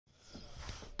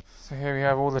So here we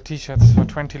have all the t-shirts for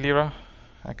 20 lira,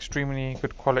 extremely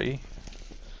good quality.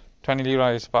 20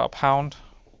 lira is about £1.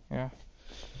 Yeah,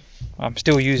 I'm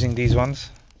still using these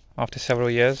ones after several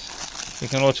years. You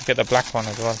can also get the black one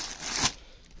as well.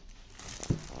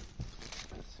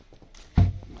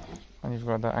 And you've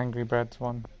got the Angry Birds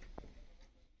one.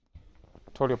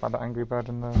 I told you about the Angry Bird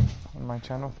on my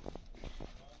channel.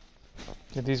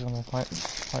 Yeah, these ones are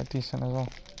quite decent as well.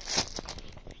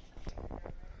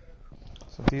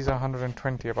 So these are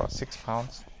 120, about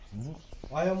 £6.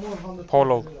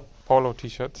 Polo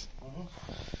t-shirts.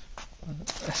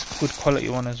 That's a good quality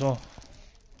one as well.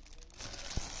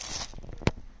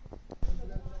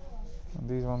 And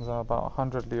these ones are about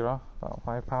 100 lira, about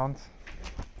 £5.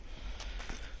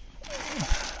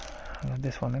 I like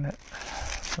this one, innit?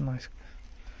 It's a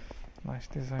nice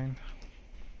design.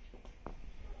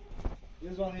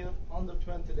 This one here, under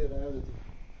 20 lira, everything.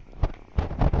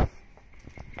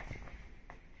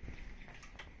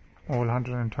 All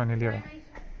 120 lira.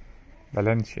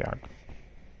 Valencia.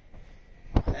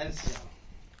 That's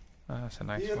a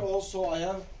nice here one. Also I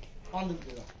have 100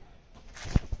 lira.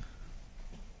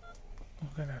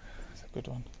 Okay, that's a good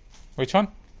one. Which one?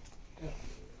 Yeah.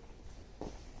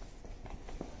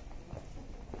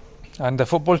 And the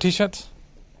football t-shirts?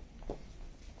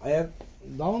 I have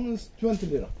down is 20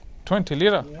 lira. 20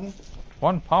 lira? Yeah.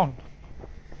 £1.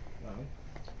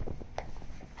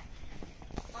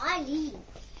 Ali.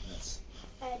 Yes.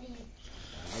 Ali.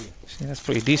 See, that's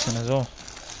pretty decent as well.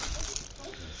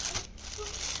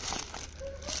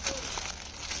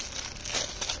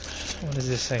 What does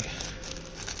this say?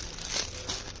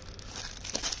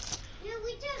 No,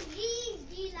 which of these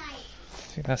do you like?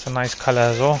 See, that's a nice color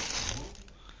as well.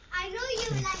 I know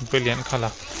you like Brilliant that one.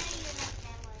 color. I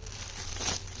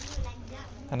know you like that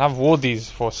one. And I've wore these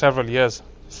for several years.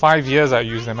 5 years I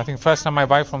use them. I think first time I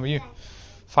buy from you,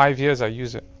 5 years I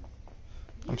use it.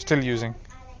 I'm still using.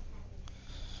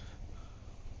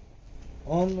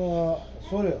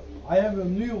 Sorry, I have a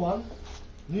new one,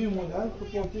 new model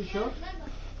football t-shirt,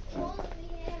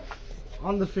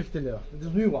 under 50 lira. It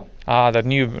is new one. Ah, the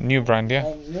new brand, yeah.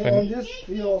 And this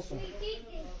here also.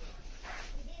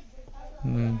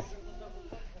 Mm.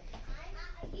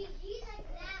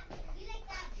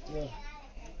 Yeah.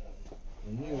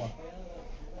 The new one.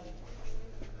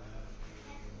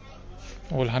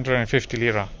 All 150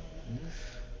 lira.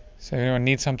 So if anyone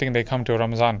needs something, they come to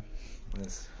Ramazan.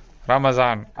 Yes.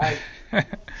 Ramazan.